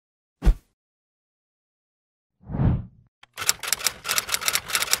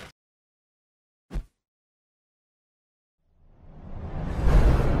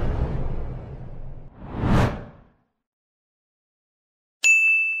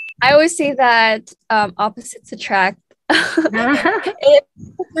I always say that opposites attract. It-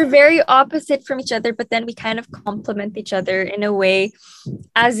 we're very opposite from each other, but then we kind of complement each other in a way.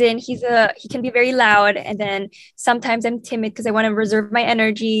 As in, he can be very loud, and then sometimes I'm timid because I want to reserve my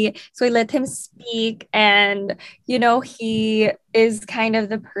energy. So I let him speak, and he is kind of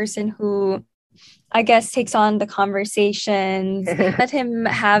the person who I guess takes on the conversations. Let him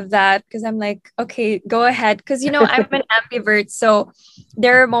have that because I'm like, okay, go ahead. Because I'm an ambivert, so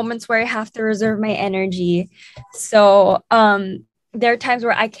there are moments where I have to reserve my energy. So there are times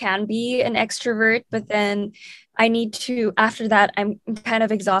where I can be an extrovert, but then I need to, after that, I'm kind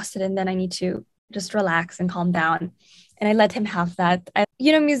of exhausted and then I need to just relax and calm down. And I let him have that.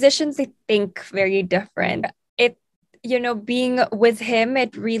 Musicians, they think very different. Being with him,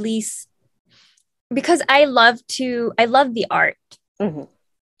 it really because I love the art. Mhm.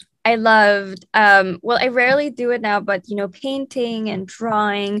 I loved well, I rarely do it now, but painting and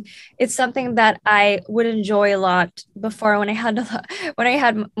drawing, it's something that I would enjoy a lot before when when I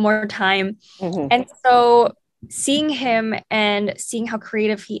had more time. Mhm. And so seeing him and seeing how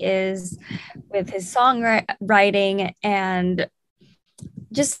creative he is with his songwriting and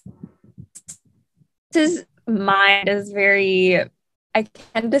just his mind is very, I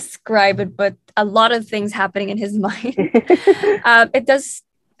can't describe it, but a lot of things happening in his mind. It does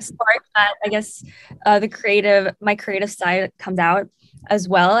spark that, I guess, my creative side comes out as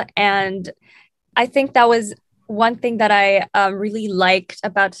well. And I think that was one thing that I really liked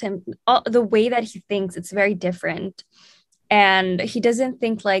about him. The way that he thinks, it's very different. And he doesn't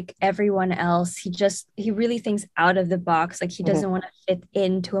think like everyone else. He really thinks out of the box. Like he Mhm. doesn't want to fit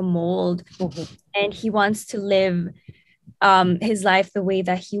into a mold, Mhm. and he wants to live his life the way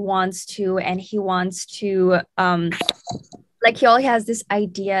that he wants to, and he wants to like he always has these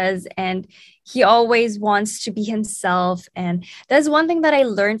ideas, and he always wants to be himself. And that's one thing that I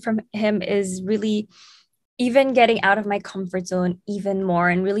learned from him, is really even getting out of my comfort zone even more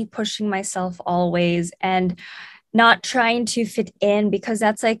and really pushing myself always, and not trying to fit in, because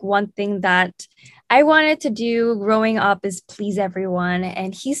that's like one thing that I wanted to do growing up, is please everyone.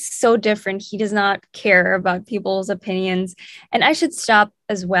 And he's so different. He does not care about people's opinions. And I should stop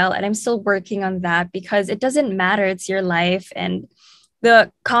as well. And I'm still working on that, because it doesn't matter. It's your life. And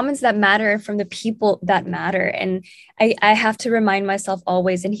the comments that matter are from the people that matter. And I have to remind myself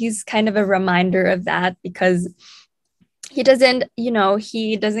always. And he's kind of a reminder of that, because he doesn't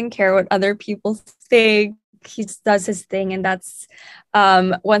care what other people think. He just does his thing. And that's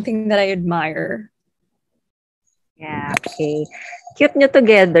one thing that I admire. Yeah, okay. Cute nyo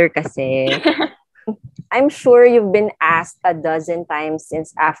together kasi. I'm sure you've been asked a dozen times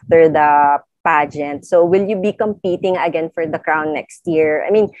since after the pageant. So will you be competing again for the crown next year?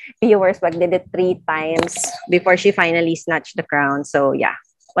 I mean, viewers did it 3 times before she finally snatched the crown. So yeah,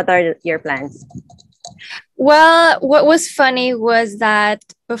 what are your plans? Well, what was funny was that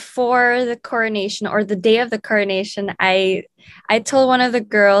before the coronation, or the day of the coronation, I told one of the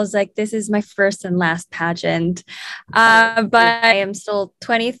girls, like, this is my first and last pageant. But I am still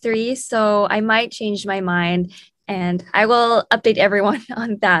 23, so I might change my mind, and I will update everyone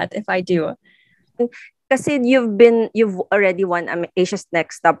on that if I do. Kasi you've already won Asia's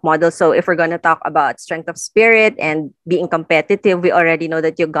Next Top Model. So if we're gonna talk about strength of spirit and being competitive, we already know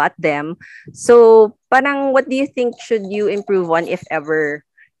that you got them. So parang what do you think should you improve on if ever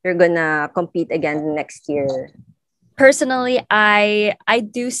you're gonna compete again next year? Personally, I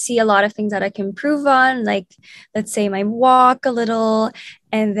do see a lot of things that I can improve on, like, let's say, my walk a little,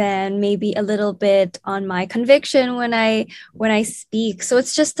 and then maybe a little bit on my conviction when I speak. So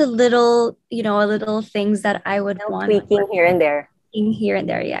it's just a little things that I would want to Tweaking work here and there. here and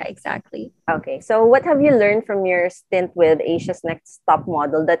there. Yeah, exactly. Okay. So what have you learned from your stint with Asia's Next Top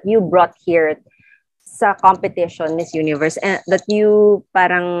Model that you brought here sa competition Miss Universe and that you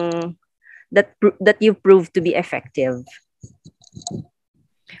parang that you proved to be effective?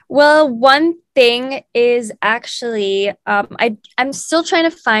 Well, one thing is actually, I'm still trying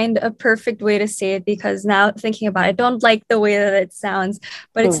to find a perfect way to say it, because now thinking about it, I don't like the way that it sounds,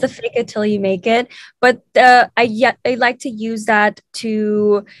 but it's the fake it till you make it. But I like to use that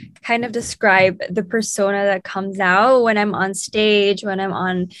to kind of describe the persona that comes out when I'm on stage, when I'm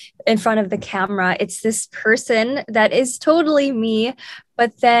on in front of the camera. It's this person that is totally me,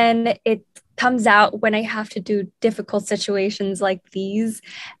 but then it comes out when I have to do difficult situations like these.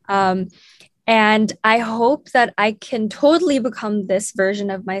 Um, and I hope that I can totally become this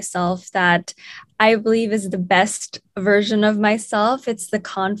version of myself that I believe is the best version of myself. It's the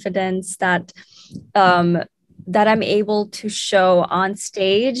confidence um, that I'm able to show on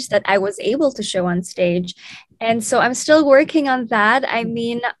stage, that I was able to show on stage. And so I'm still working on that. I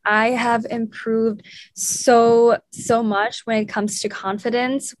mean, I have improved so much when it comes to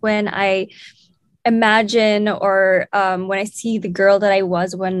confidence. When I imagine or when I see the girl that I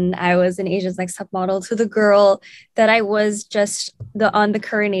was when I was an Asia's Next Top Model to the girl that I was just on the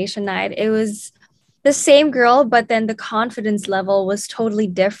coronation night, it was the same girl, but then the confidence level was totally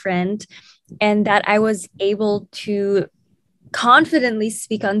different, and that I was able to confidently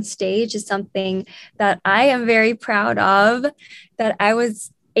speak on stage is something that I am very proud of, that I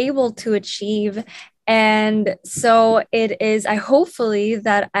was able to achieve. And so it is, I hopefully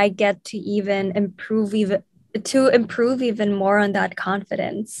that I get to even improve even more on that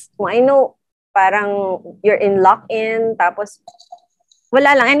confidence. I know parang you're in lock-in, tapos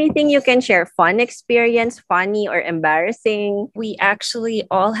wala lang, anything you can share, fun experience, funny or embarrassing. We actually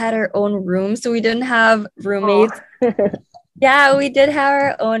all had our own rooms, so we didn't have roommates. Oh. Yeah, we did have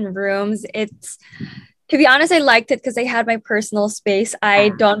our own rooms. It's, to be honest, I liked it because I had my personal space. I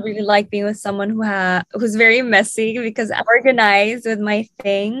don't really like being with someone who's very messy, because I'm organized with my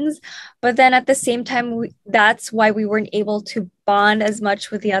things. But then at the same time, that's why we weren't able to bond as much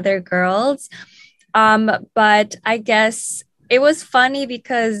with the other girls. But I guess it was funny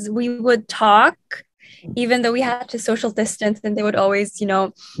because we would talk even though we had to social distance, and they would always,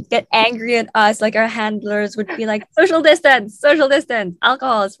 get angry at us. Like our handlers would be like, social distance,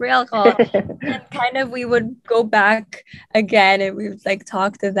 alcohol, spray alcohol. And kind of we would go back again and we would like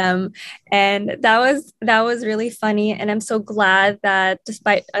talk to them. And that was really funny. And I'm so glad that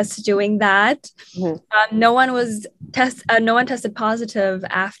despite us doing that, no one tested positive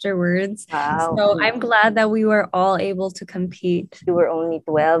afterwards. Wow. So I'm glad that we were all able to compete. You were only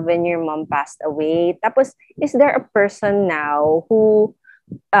 12 when your mom passed away. Tapos, is there a person now who,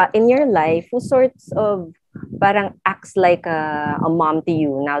 in your life, who sorts of parang acts like a mom to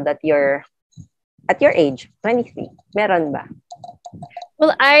you now that you're at your age, 23? Meron ba?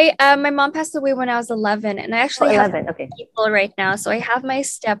 Well, my mom passed away when I was 11, and I actually have people right now. So I have my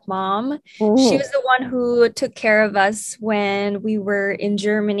stepmom. She was the one who took care of us when we were in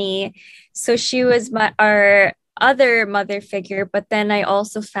Germany. So she was our other mother figure. But then I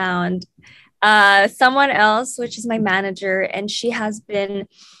also found someone else, which is my manager, and she has been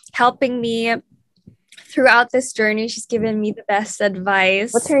helping me throughout this journey. She's given me the best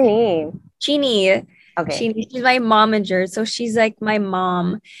advice. What's her name? Jeannie. Okay. She's my momager. So she's like my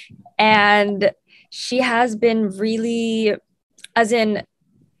mom. And she has been really, as in,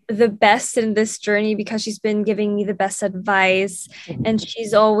 the best in this journey, because she's been giving me the best advice. And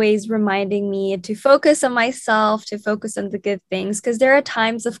she's always reminding me to focus on myself, to focus on the good things. Because there are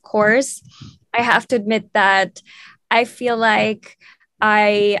times, of course, I have to admit that I feel like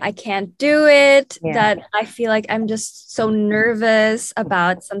I can't do it, that I feel like I'm just so nervous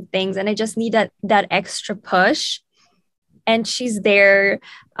about some things, and I just need that extra push. And she's there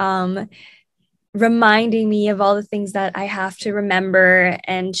reminding me of all the things that I have to remember.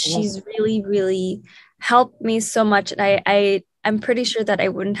 And she's really, really helped me so much. And I'm pretty sure that I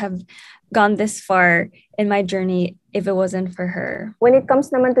wouldn't have gone this far in my journey if it wasn't for her. When it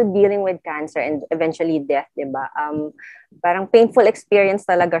comes naman to dealing with cancer and eventually death, diba? Parang painful experience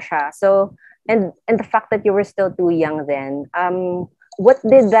talaga siya. So, and the fact that you were still too young then, what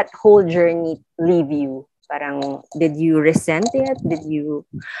did that whole journey leave you? Parang, did you resent it? Did you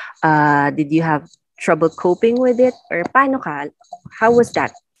have trouble coping with it? Or paano ka? How was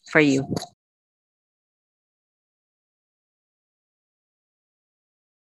that for you?